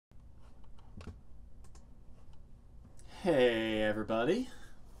Hey everybody,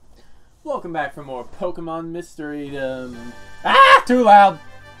 welcome back for more Pokemon Mystery. Too loud!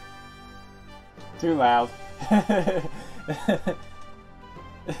 Too loud.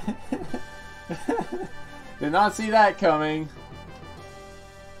 Did not see that coming.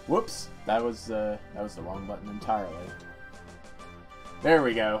 Whoops, that was the wrong button entirely. There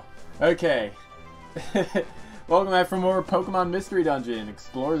we go. Okay. Welcome back for more Pokemon Mystery Dungeon.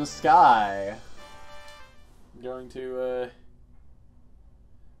 Explore the sky. I'm going to,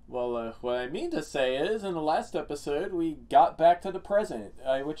 what I mean to say is, in the last episode, we got back to the present,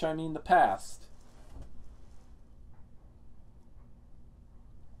 which I mean the past.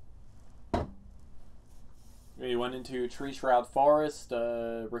 We went into Tree Shroud Forest,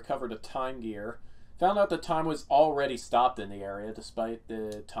 recovered a time gear, found out the time was already stopped in the area, despite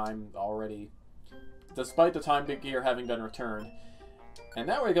the time gear having been returned. And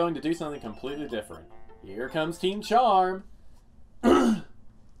now we're going to do something completely different. Here comes Team Charm!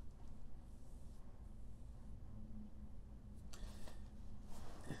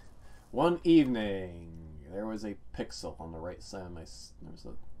 One evening, there was a pixel on the right side of my... There was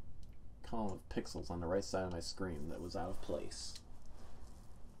a column of pixels on the right side of my screen that was out of place.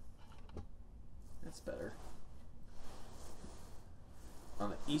 That's better. On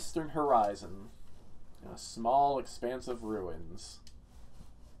the eastern horizon, in a small expanse of ruins.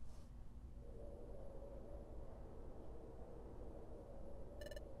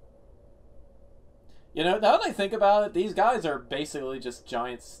 You know, now that I think about it, these guys are basically just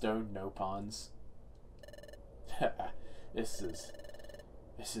giant stone Nopons. This is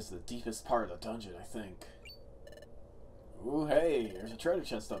the deepest part of the dungeon, I think. Ooh, hey, there's a treasure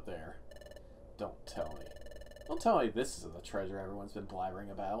chest up there. Don't tell me. Don't tell me this is the treasure everyone's been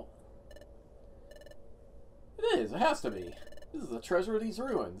blabbering about. It is, it has to be. This is the treasure of these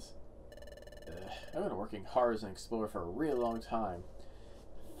ruins. I've been working hard as an explorer for a really long time.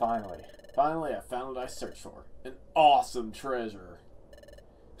 Finally, I found what I searched for. An awesome treasure.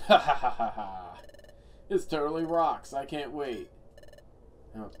 Ha ha ha ha ha. This totally rocks. I can't wait.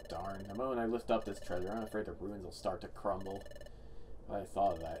 Oh, darn. The moment I lift up this treasure, I'm afraid the ruins will start to crumble. I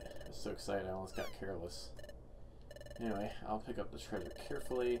thought of that. I was so excited I almost got careless. Anyway, I'll pick up the treasure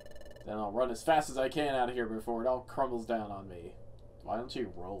carefully, then I'll run as fast as I can out of here before it all crumbles down on me. Why don't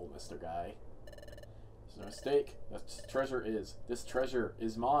you roll, Mr. Guy? There's no mistake. This treasure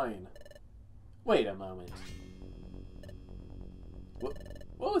is mine. Wait a moment.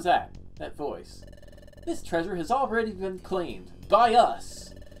 What was that? That voice. This treasure has already been claimed. By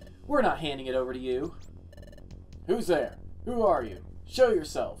us. We're not handing it over to you. Who's there? Who are you? Show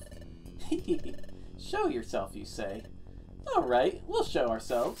yourself. Show yourself, you say? Alright, we'll show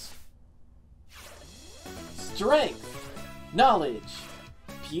ourselves. Strength. Knowledge.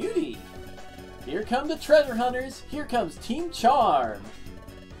 Beauty. Here come the treasure hunters. Here comes Team Charm.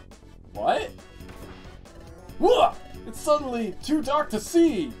 What? Whoa! It's suddenly too dark to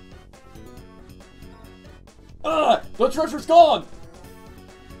see! Ugh! The treasure's gone!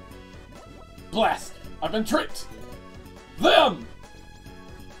 Blast! I've been tricked! Them!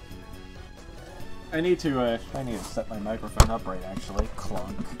 I need to set my microphone upright, actually.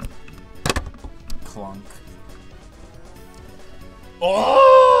 Clunk. Clunk.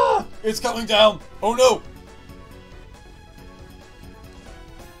 Oh! It's coming down! Oh no!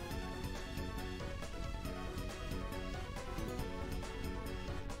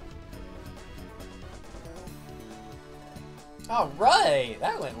 Alright!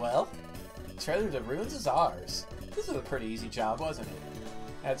 That went well. Treasure of the Ruins is ours. This was a pretty easy job, wasn't it?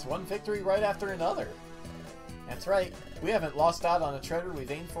 That's one victory right after another. That's right. We haven't lost out on a treasure we've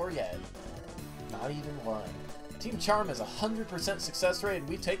aimed for yet. Not even one. Team Charm has a 100% success rate and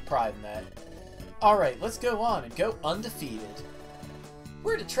we take pride in that. Alright, let's go on and go undefeated.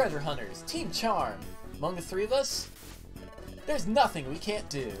 We're the treasure hunters, Team Charm. Among the three of us, there's nothing we can't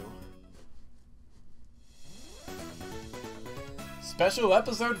do. Special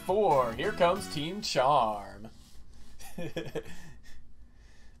Episode 4, here comes Team Charm. The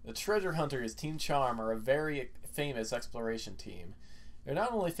Treasure Hunters, Team Charm, are a very famous exploration team. They're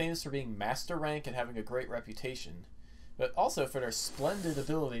not only famous for being master rank and having a great reputation, but also for their splendid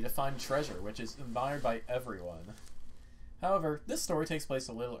ability to find treasure, which is admired by everyone. However, this story takes place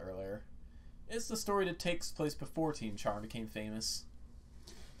a little earlier. It's the story that takes place before Team Charm became famous.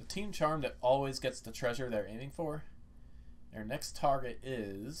 The Team Charm that always gets the treasure they're aiming for. Their next target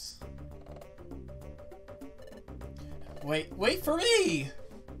is... Wait for me!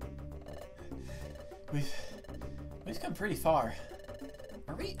 We've come pretty far.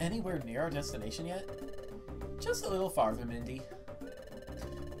 Are we anywhere near our destination yet? Just a little farther, Mindy.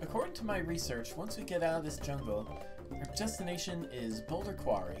 According to my research, once we get out of this jungle, Our destination is Boulder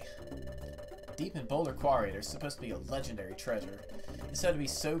Quarry. Deep in Boulder Quarry, there's supposed to be a legendary treasure. It's said to be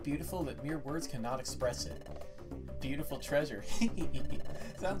so beautiful that mere words cannot express it. Beautiful treasure.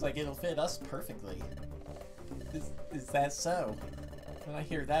 Sounds like it'll fit us perfectly. Is that so? When I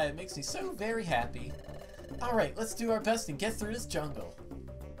hear that, it makes me so very happy. Alright, let's do our best and get through this jungle.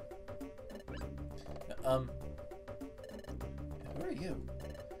 Who are you?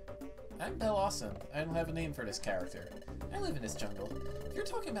 I'm Bell Awesome. I don't have a name for this character. I live in this jungle. If you're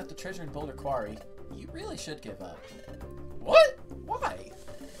talking about the treasure in Boulder Quarry, you really should give up. What? Why?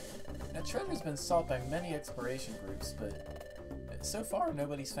 That treasure's been sought by many exploration groups, but so far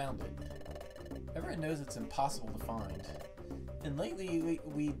nobody's found it. Everyone knows it's impossible to find. And lately,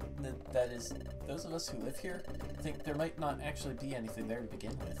 that is, those of us who live here, think there might not actually be anything there to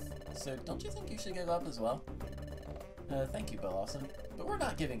begin with. So don't you think you should give up as well? Thank you, Bill Awesome, but we're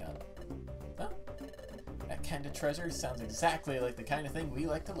not giving up. Huh? That kind of treasure sounds exactly like the kind of thing we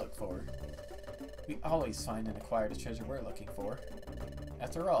like to look for. We always find and acquire the treasure we're looking for.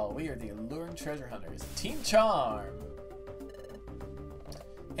 After all, we are the alluring treasure hunters. Team Charm!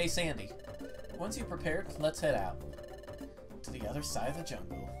 Hey, Sandy. Once you're prepared, let's head out. To the other side of the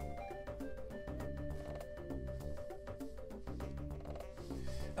jungle.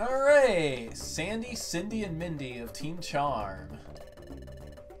 Alright! Sandy, Cindy, and Mindy of Team Charm.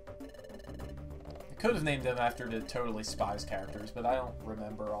 I could have named them after the Totally Spies characters, but I don't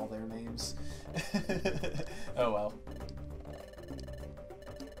remember all their names. Oh well.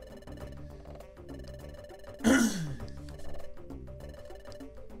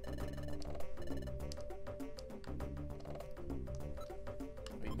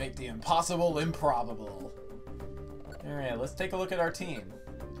 We make the impossible improbable. Alright, let's take a look at our team.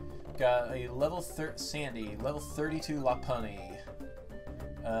 Got a level Sandy, level 32 Lopunny.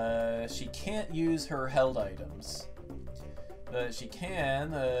 She can't use her held items, but she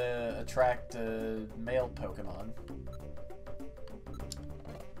can attract male Pokemon.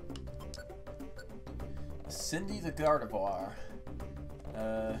 Cindy the Gardevoir.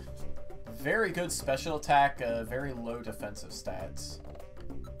 Very good special attack, very low defensive stats.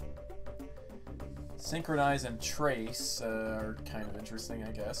 Synchronize and Trace are kind of interesting,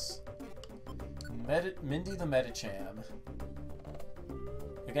 I guess. Mindy the Medicham.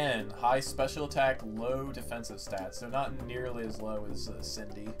 Again, high special attack, low defensive stats, so not nearly as low as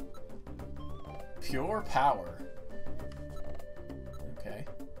Cindy. Pure Power. Okay.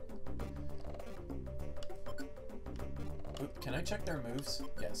 Oop, can I check their moves?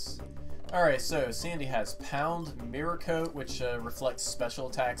 Yes. Alright, so Sandy has Pound, Mirror Coat, which reflects special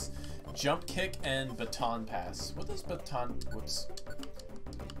attacks, Jump Kick, and Baton Pass. What does Baton... Whoops.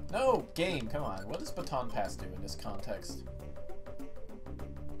 No! Game, come on. What does Baton Pass do in this context?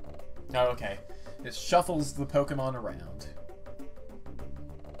 Oh, okay. It shuffles the Pokemon around.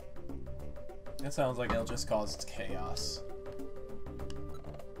 That sounds like it'll just cause chaos.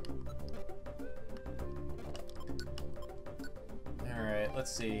 Alright,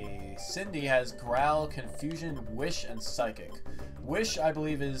 let's see. Cindy has Growl, Confusion, Wish, and Psychic. Wish, I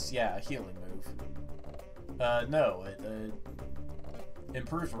believe, is, yeah, a healing move. No, it,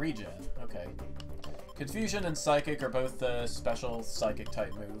 improves regen. Okay. Confusion and Psychic are both, special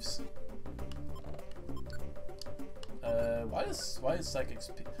Psychic-type moves. Why does Psychic...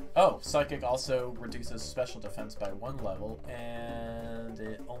 Oh, Psychic also reduces special defense by 1 level, and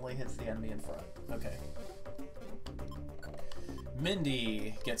it only hits the enemy in front. Okay.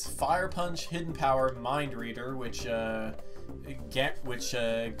 Mindy gets Fire Punch, Hidden Power, Mind Reader, which gives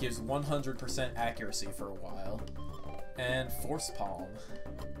 100% accuracy for a while, and Force Palm.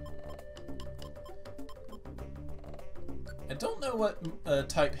 I don't know what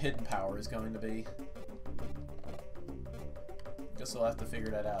type Hidden Power is going to be. Guess we'll have to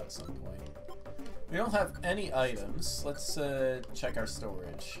figure that out at some point. We don't have any items. Let's check our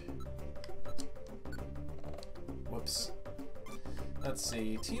storage. Whoops. Let's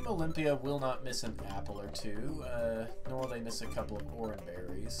see. Team Olympia will not miss an apple or two, nor will they miss a couple of Oran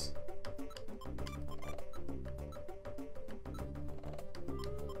berries.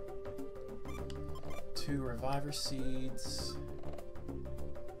 Two Reviver Seeds.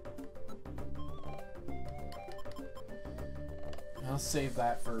 I'll save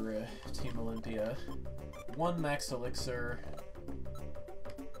that for Team Olympia. 1 Max Elixir.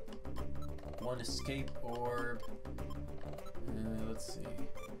 1 Escape Orb. Let's see.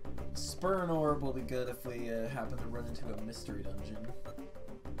 Spurn Orb will be good if we happen to run into a mystery dungeon.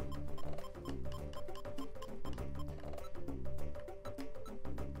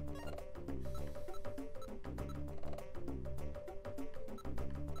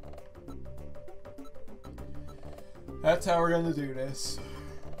 That's how we're gonna do this.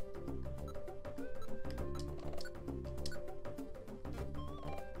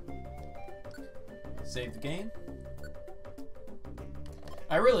 Save the game.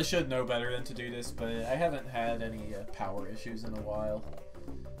 I really should know better than to do this, but I haven't had any power issues in a while.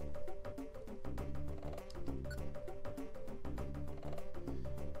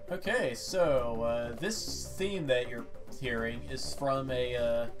 Okay, so this theme that you're hearing is from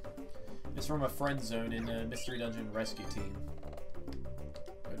a friend zone in a Mystery Dungeon Rescue Team.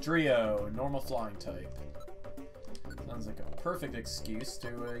 A Drio, normal flying type. Sounds like a perfect excuse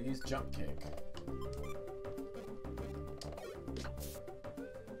to use jump kick.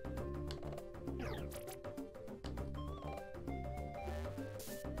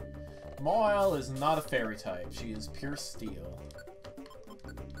 Moyle is not a fairy type. She is pure steel.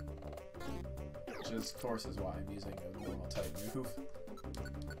 Which, of course, is why I'm using a normal type move.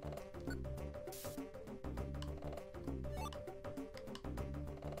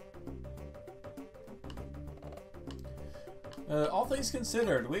 All things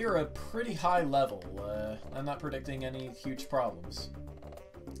considered, we are a pretty high level. I'm not predicting any huge problems.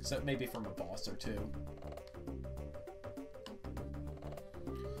 Except maybe from a boss or two.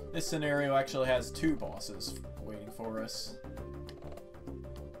 This scenario actually has 2 bosses waiting for us.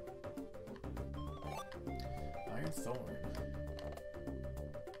 Iron Thorn.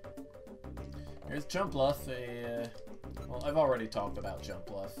 Here's Jump Bluff. Well, I've already talked about Jump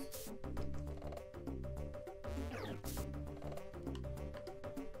Bluff.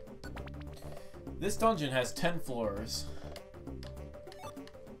 This dungeon has 10 floors.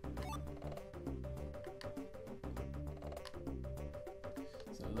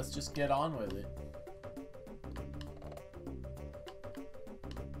 So let's just get on with it.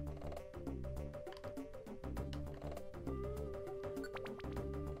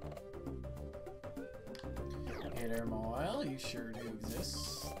 Hey there, Moyle. You sure do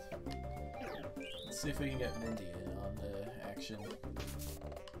exist. Let's see if we can get Mindy in on the action.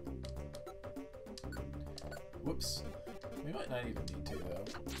 Whoops. We might not even need to, though.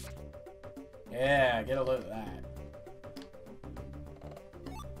 Yeah, get a load of that.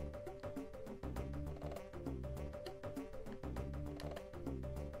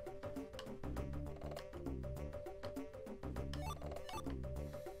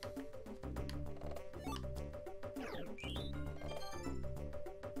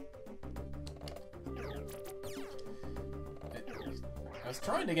 I was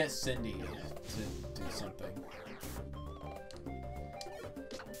trying to get Cindy to do something.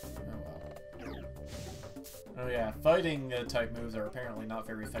 Oh yeah, fighting type moves are apparently not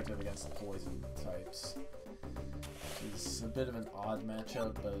very effective against poison types. Which is a bit of an odd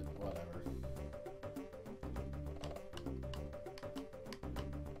matchup, but whatever.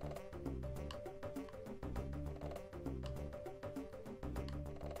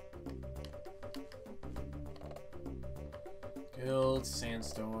 Guild,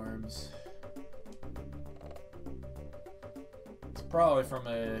 sandstorms. It's probably from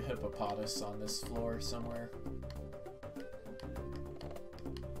a hippopotamus on this floor somewhere.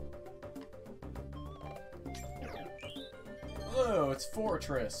 Hello, it's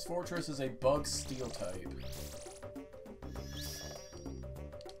Fortress. Fortress is a bug steel type.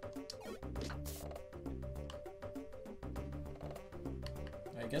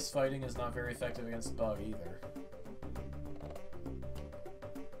 I guess fighting is not very effective against bug either.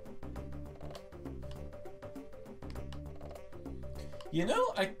 You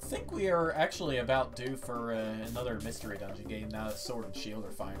know, I think we are actually about due for another Mystery Dungeon game now that Sword and Shield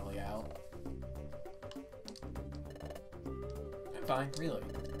are finally out. I'm fine, really.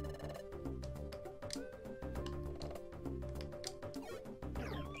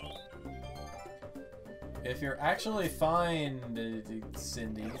 If you're actually fine,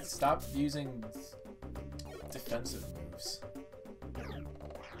 Cindy, stop using defensive moves.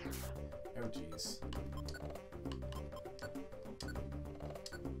 Oh, jeez.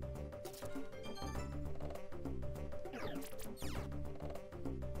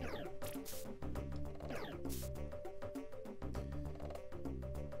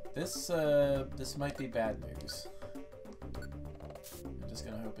 This might be bad news. I'm just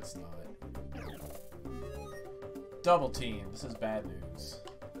gonna hope it's not. Double team. This is bad news.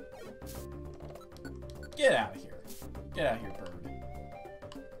 Get out of here. Get out of here, bird.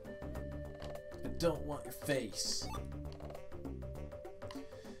 I don't want your face.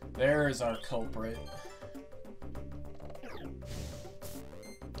 There's our culprit.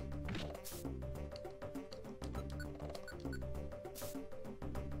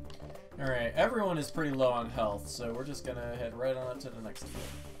 Alright, everyone is pretty low on health, so we're just gonna head right on up to the next floor.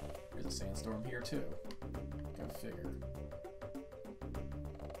 There's a sandstorm here, too. Go figure.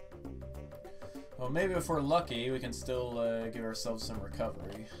 Well, maybe if we're lucky, we can still give ourselves some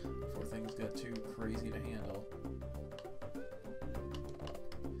recovery before things get too crazy to handle.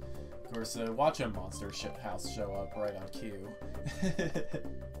 Of course, watch a monster house show up right on cue.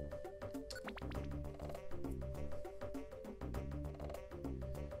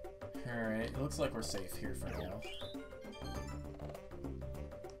 Alright, it looks like we're safe here for now.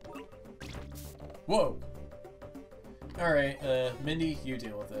 Whoa! Alright, Mindy, you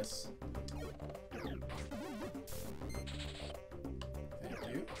deal with this. Thank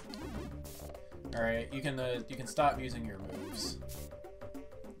you. Alright, you can stop using your moves.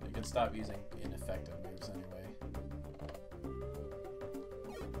 You can stop using ineffective moves anyway.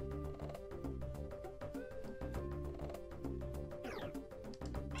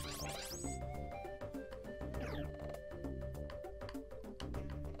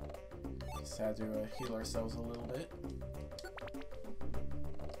 Just had to heal ourselves a little bit.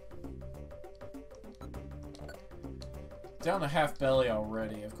 Down to half belly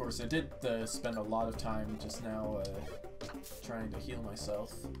already. Of course, I did spend a lot of time just now trying to heal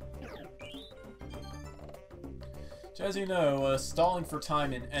myself. So as you know, stalling for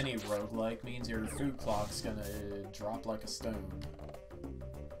time in any roguelike means your food clock's gonna drop like a stone.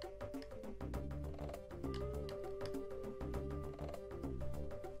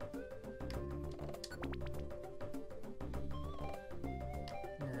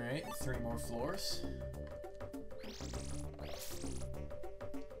 Alright, 3 more floors.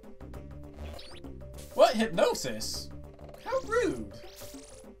 What? Hypnosis? How rude!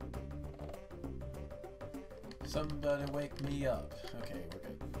 Somebody wake me up. Okay, we're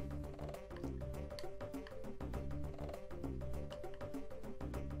good.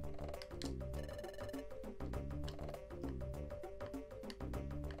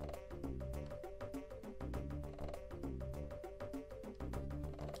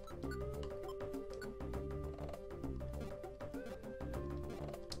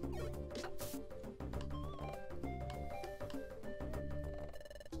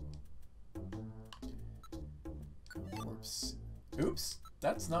 Oops,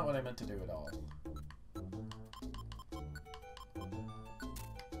 that's not what I meant to do at all.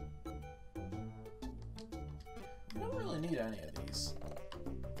 I don't really need any of these.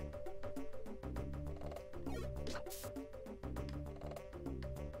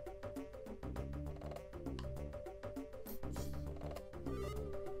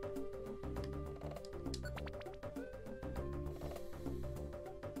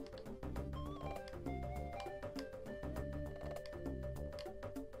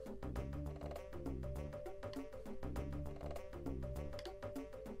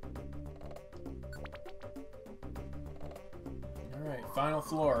 Alright, final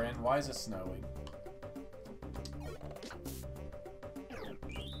floor, and why is it snowing?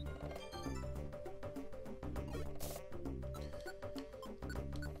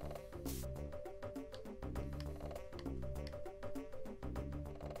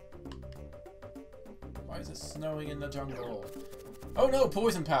 Why is it snowing in the jungle? Oh no,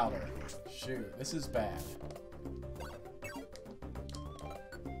 poison powder! Shoot, this is bad.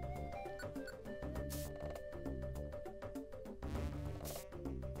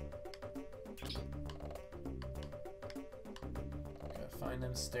 Find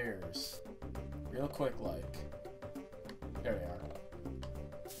them stairs. Real quick, like. There they are.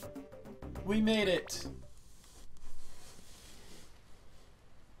 We made it!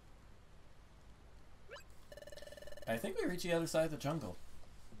 I think we reached the other side of the jungle.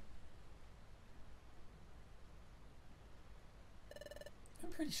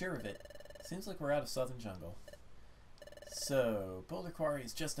 I'm pretty sure of it. Seems like we're out of southern jungle. So, Boulder Quarry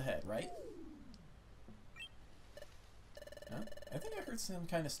is just ahead, right? Huh? I think I heard some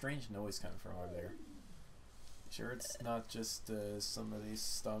kind of strange noise coming from over there. Sure it's not just somebody's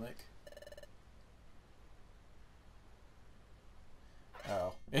stomach?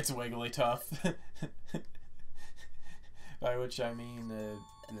 Oh, it's Wigglytuff. By which I mean,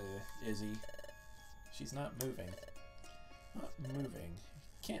 Izzy. She's not moving. Not moving.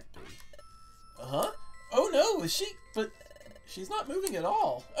 Can't be. Huh? Oh no, is she? But she's not moving at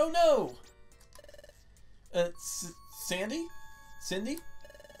all. Oh no! Sandy? Cindy?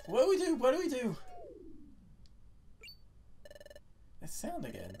 What do we do? What do we do? That sound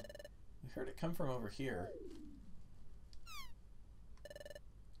again. We heard it come from over here.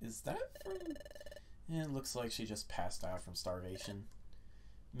 Is that from... Yeah, it looks like she just passed out from starvation.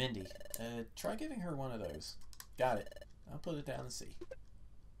 Mindy, try giving her one of those. Got it. I'll put it down and see.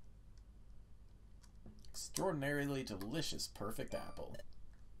 Extraordinarily delicious perfect apple.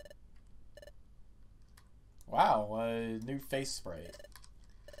 Wow, new face spray.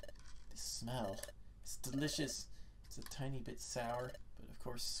 The smell. It's delicious. It's a tiny bit sour, but of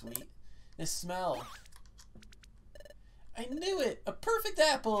course sweet. This smell. I knew it! A perfect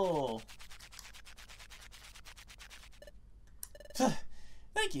apple!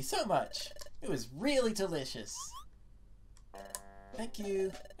 Thank you so much. It was really delicious. Thank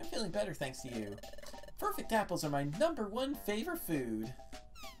you. I'm feeling better thanks to you. Perfect apples are my #1 favorite food.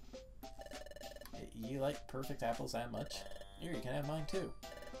 You like perfect apples that much? Here, you can have mine too.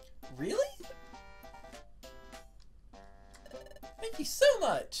 Really? Thank you so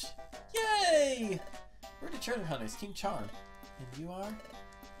much! Yay! We're the treasure hunters, King Charm. And you are?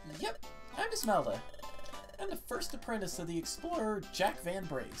 Yep, I'm Esmelda. I'm the first apprentice of the explorer Jack Van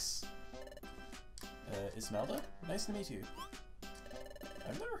Brace. Esmelda? Nice to meet you.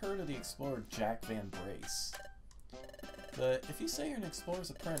 I've never heard of the explorer Jack Van Brace. But if you say you're an explorer's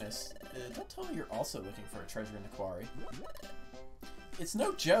apprentice, don't tell me you're also looking for a treasure in the quarry. It's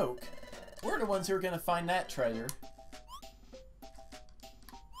no joke. We're the ones who are going to find that treasure.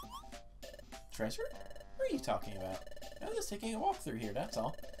 Treasure? What are you talking about? I was just taking a walk through here, that's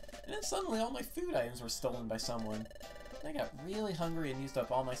all. And then suddenly all my food items were stolen by someone. And I got really hungry and used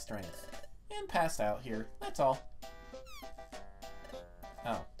up all my strength. And passed out here, that's all.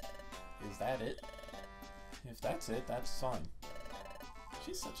 Oh. Is that it? If that's it, that's fine.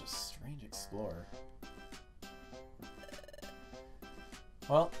 She's such a strange explorer.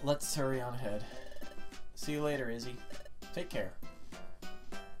 Well, let's hurry on ahead. See you later, Izzy. Take care.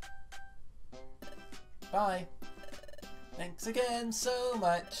 Bye. Thanks again so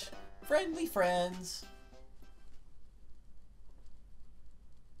much. Friendly friends.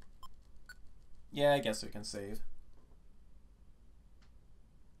 Yeah, I guess we can save.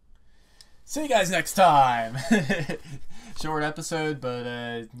 See you guys next time! Short episode, but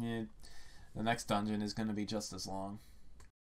yeah, the next dungeon is going to be just as long.